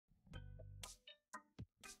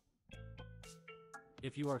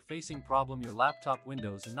If you are facing problem your laptop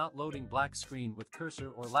Windows not loading black screen with cursor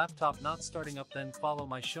or laptop not starting up, then follow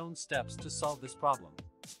my shown steps to solve this problem.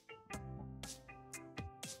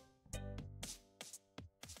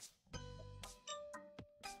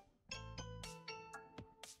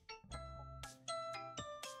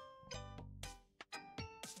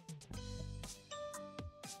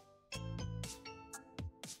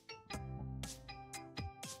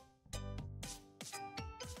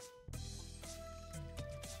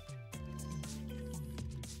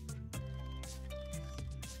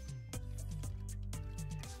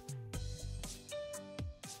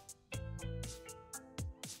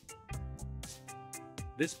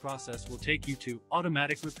 This process will take you to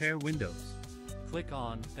Automatic Repair Windows. Click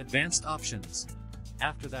on Advanced Options.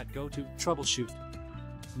 After that, go to Troubleshoot.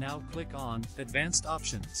 Now click on Advanced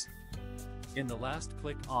Options. In the last,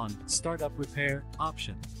 click on Startup Repair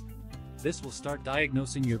option. This will start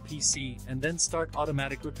diagnosing your PC and then start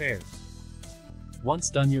automatic repairs.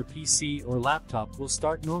 Once done, your PC or laptop will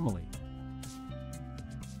start normally.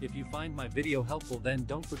 If you find my video helpful, then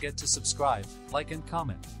don't forget to subscribe, like and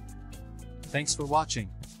comment. Thanks for watching.